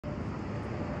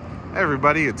Hey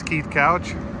everybody, it's Keith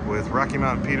Couch with Rocky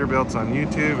Mountain Peterbilts on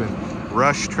YouTube and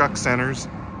Rush Truck Centers,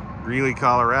 Greeley,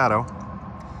 Colorado.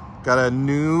 Got a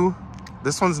new,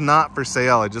 this one's not for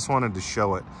sale, I just wanted to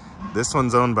show it. This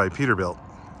one's owned by Peterbilt,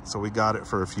 so we got it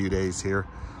for a few days here.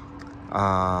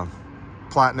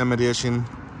 Platinum Edition,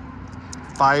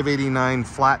 589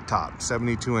 flat top,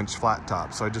 72-inch flat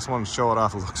top. So I just want to show it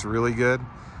off, it looks really good.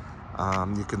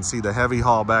 You can see the heavy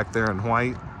haul back there in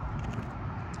white.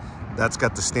 That's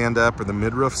got the stand-up or the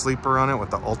mid-roof sleeper on it with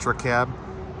the ultra cab,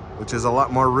 which is a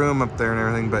lot more room up there and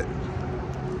everything, but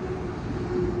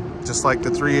just like the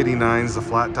 389s, the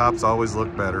flat tops always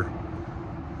look better.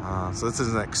 So this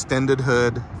is an extended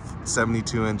hood,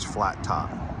 72-inch flat top.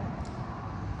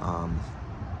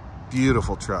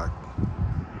 Beautiful truck.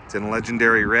 It's in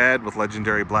legendary red with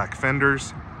legendary black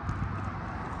fenders.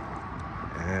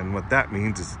 And what that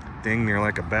means is dang near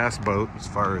like a bass boat as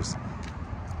far as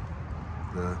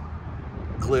the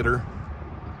glitter.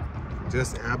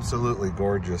 Just absolutely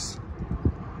gorgeous.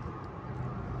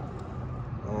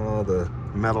 Oh, the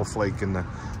metal flake and the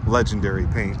legendary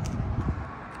paint.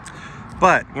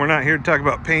 But we're not here to talk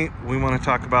about paint. We want to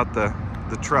talk about the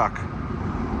truck.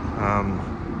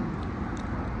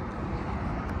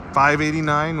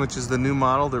 589, which is the new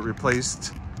model that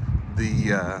replaced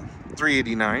the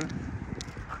 389.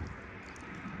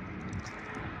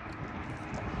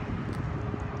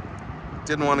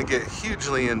 Didn't want to get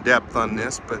hugely in depth on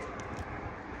this, but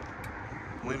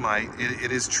we might.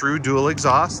 It is true dual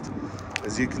exhaust,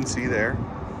 as you can see there.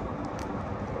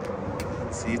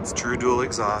 See, it's true dual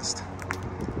exhaust.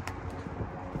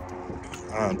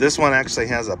 This one actually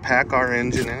has a PACCAR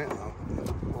engine in it.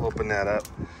 We'll open that up.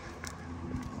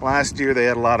 Last year they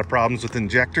had a lot of problems with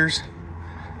injectors.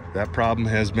 That problem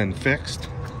has been fixed.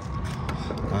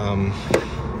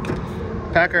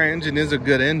 PACCAR engine is a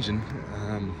good engine.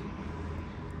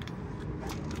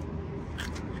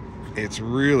 It's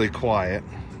really quiet.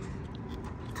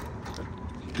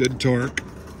 Good torque.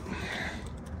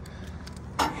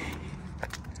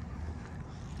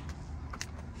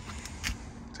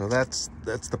 So that's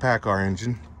the PACCAR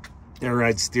engine. Air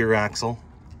ride steer axle.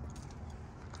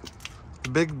 The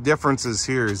big differences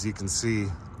here, as you can see,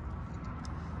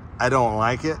 I don't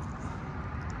like it.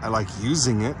 I like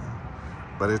using it,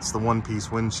 but it's the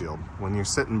one-piece windshield. When you're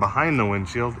sitting behind the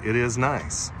windshield, it is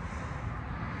nice.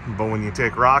 But when you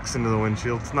take rocks into the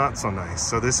windshield, it's not so nice.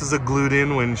 So this is a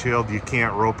glued-in windshield. You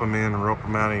can't rope them in and rope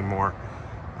them out anymore.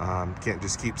 Can't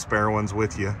just keep spare ones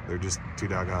with you. They're just too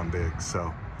doggone big.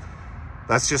 So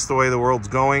that's just the way the world's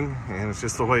going, and it's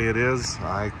just the way it is.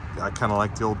 I kind of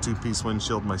like the old two-piece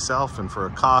windshield myself, and for a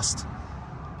cost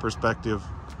perspective,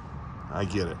 I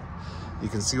get it. You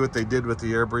can see what they did with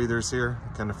the air breathers here,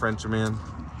 kind of French them in.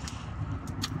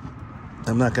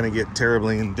 I'm not going to get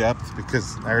terribly in depth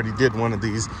because I already did one of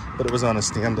these, but it was on a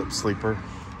stand-up sleeper.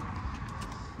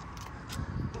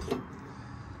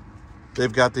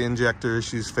 They've got the injector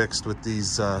issues fixed with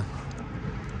these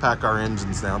PACCAR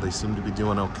engines now. They seem to be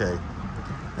doing okay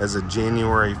as of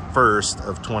January 1st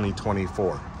of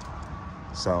 2024.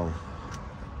 So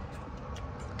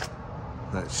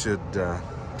that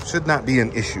should not be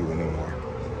an issue anymore.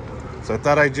 So I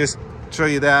thought I'd just show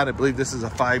you that. I believe this is a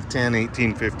 510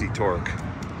 1850 torque.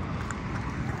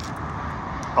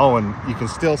 Oh, and you can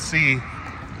still see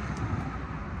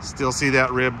that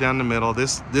rib down the middle.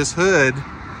 This hood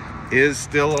is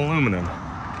still aluminum.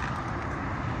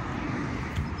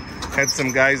 Had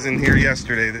some guys in here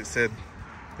yesterday that said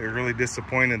they're really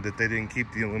disappointed that they didn't keep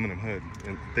the aluminum hood,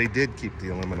 and they did keep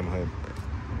the aluminum hood.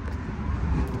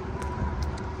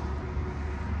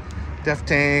 Def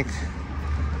tank,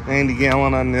 90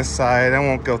 gallon on this side. I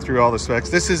won't go through all the specs.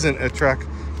 This isn't a truck.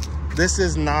 This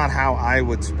is not how I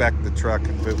would spec the truck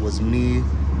if it was me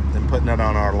and putting it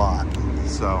on our lot.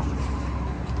 So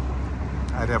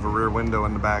I'd have a rear window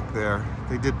in the back there.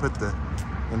 They did put the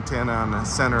antenna on the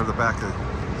center of the back of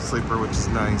the sleeper, which is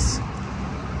nice.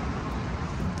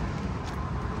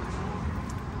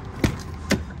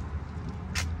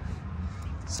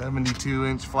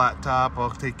 "72-inch flat top."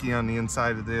 I'll take you on the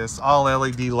inside of this. All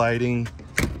LED lighting.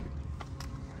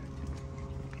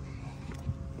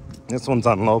 This one's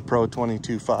on low pro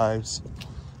 22.5s.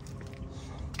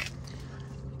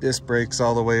 Disc brakes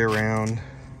all the way around.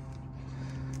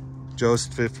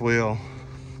 Jost fifth wheel.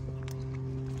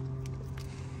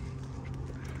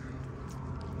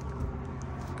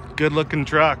 Good looking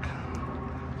truck.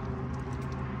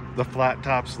 The flat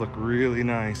tops look really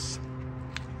nice.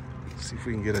 See if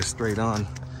we can get it straight on.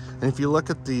 And if you look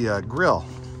at the grill,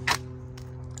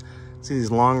 see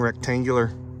these long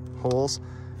rectangular holes?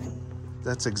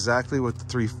 That's exactly what the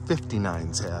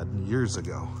 359s had years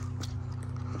ago.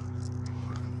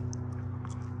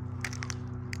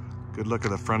 Good look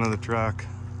at the front of the truck.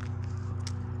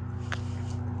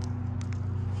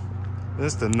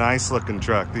 This is a nice looking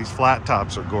truck. These flat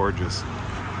tops are gorgeous.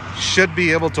 Should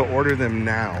be able to order them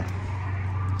now.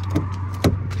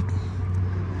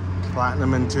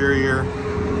 Platinum interior.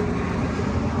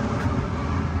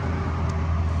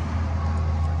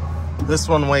 This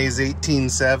one weighs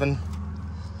 18.7.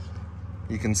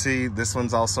 You can see this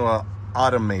one's also an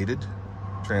automated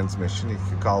transmission. You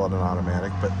could call it an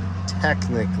automatic, but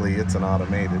technically it's an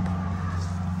automated.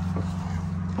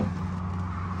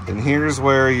 And here's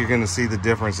where you're going to see the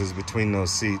differences between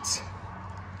those seats.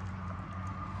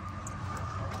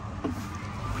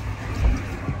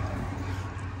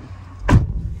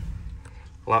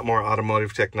 A lot more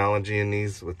automotive technology in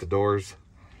these with the doors.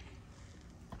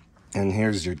 And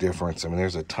here's your difference. I mean,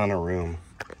 there's a ton of room.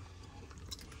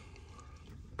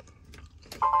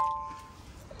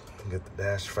 Get the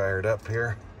dash fired up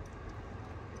here.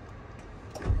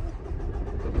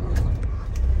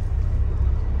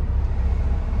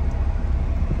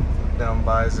 Down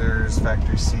visors,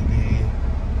 factory CD,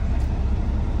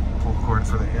 pull cord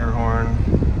for the air horn,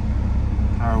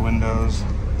 power windows.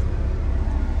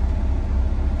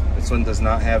 This one does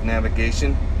not have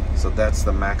navigation, so that's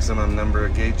the maximum number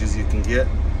of gauges you can get.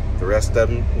 The rest of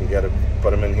them, you got to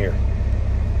put them in here.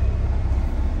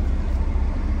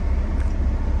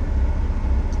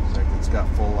 Looks like it's got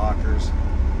full lockers.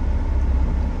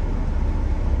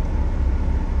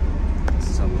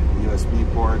 Some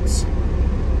USB ports.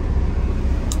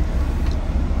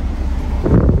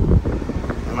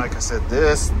 And like I said,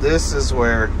 this is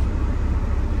where,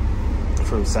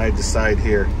 from side to side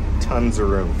here, tons of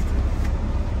room.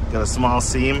 Got a small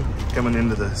seam coming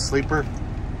into the sleeper.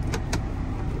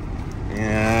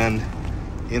 And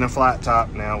in a flat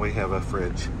top, now we have a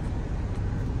fridge.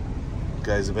 You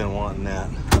guys have been wanting that.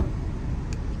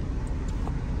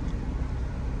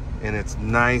 And it's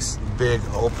nice, big,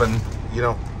 open. You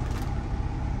know,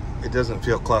 it doesn't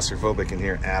feel claustrophobic in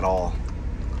here at all.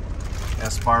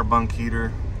 S-bar bunk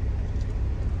heater.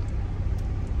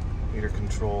 Heater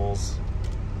controls.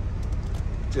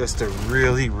 Just a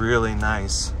really, really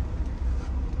nice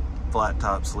flat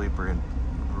top sleeper and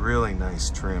really nice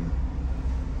trim.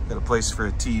 Got a place for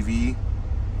a TV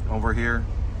over here.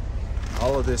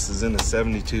 All of this is in the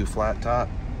 72 flat top.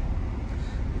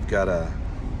 You've got a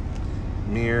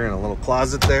mirror and a little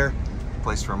closet there.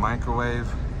 Place for a microwave.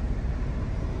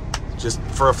 Just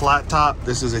for a flat top,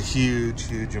 this is a huge,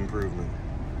 huge improvement.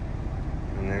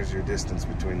 And there's your distance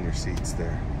between your seats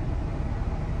there.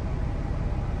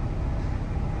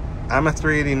 I'm a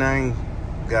 389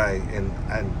 guy, and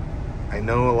I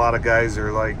know a lot of guys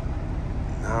are like,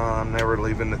 no, I'm never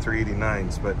leaving the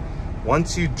 389s, but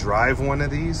once you drive one of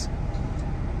these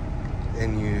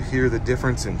and you hear the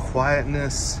difference in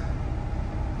quietness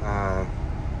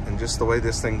and just the way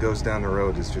this thing goes down the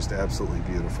road is just absolutely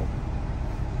beautiful.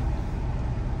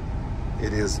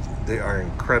 It is, they are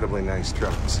incredibly nice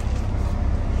trucks.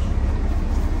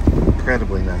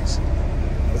 Incredibly nice.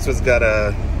 This one's got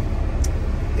a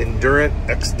Endurant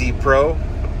XD Pro,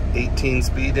 18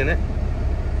 speed in it.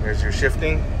 There's your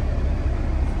shifting.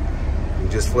 You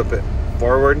just flip it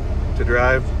forward to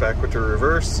drive, backward to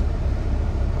reverse.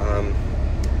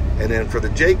 And then for the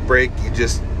Jake brake, you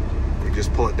just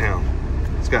pull it down.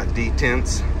 It's got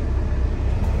detents,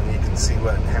 and you can see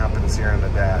what happens here on the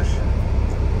dash.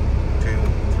 2,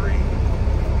 3,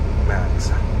 max.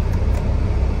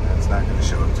 That's not going to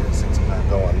show it to you since I'm not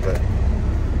going, but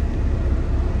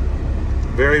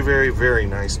very, very, very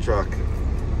nice truck.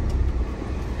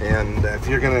 And if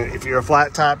you're a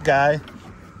flat top guy,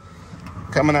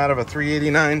 coming out of a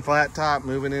 389 flat top,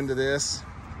 moving into this,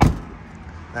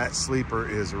 that sleeper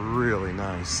is really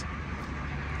nice.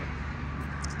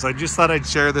 So I just thought I'd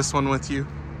share this one with you.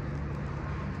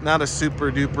 Not a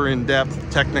super duper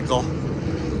in-depth technical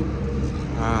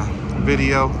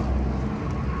video,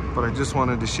 but I just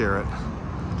wanted to share it.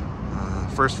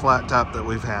 First flat top that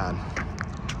we've had.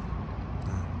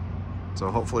 So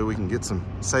hopefully we can get some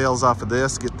sales off of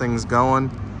this, get things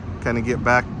going, kind of get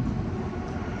back.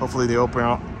 Hopefully the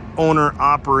owner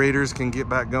operators can get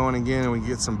back going again, and we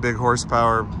get some big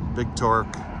horsepower, big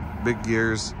torque, big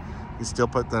gears. You still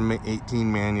put the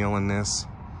 18 manual in this,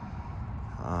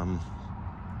 and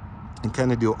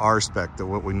kind of do our spec of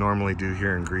what we normally do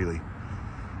here in Greeley.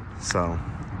 So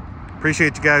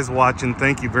appreciate you guys watching.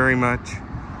 Thank you very much.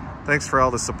 Thanks for all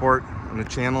the support on the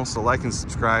channel. So like and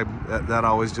subscribe, that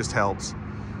always just helps.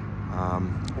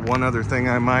 One other thing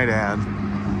I might add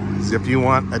is if you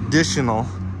want additional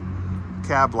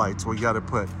cab lights, we got to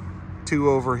put 2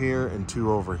 over here and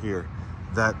 2 over here.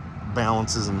 That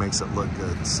balances and makes it look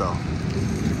good. So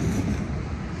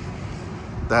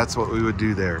that's what we would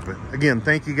do there. But again,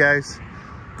 thank you guys.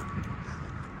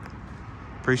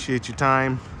 Appreciate your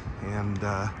time, and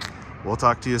we'll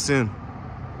talk to you soon.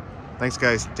 Thanks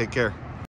guys, take care.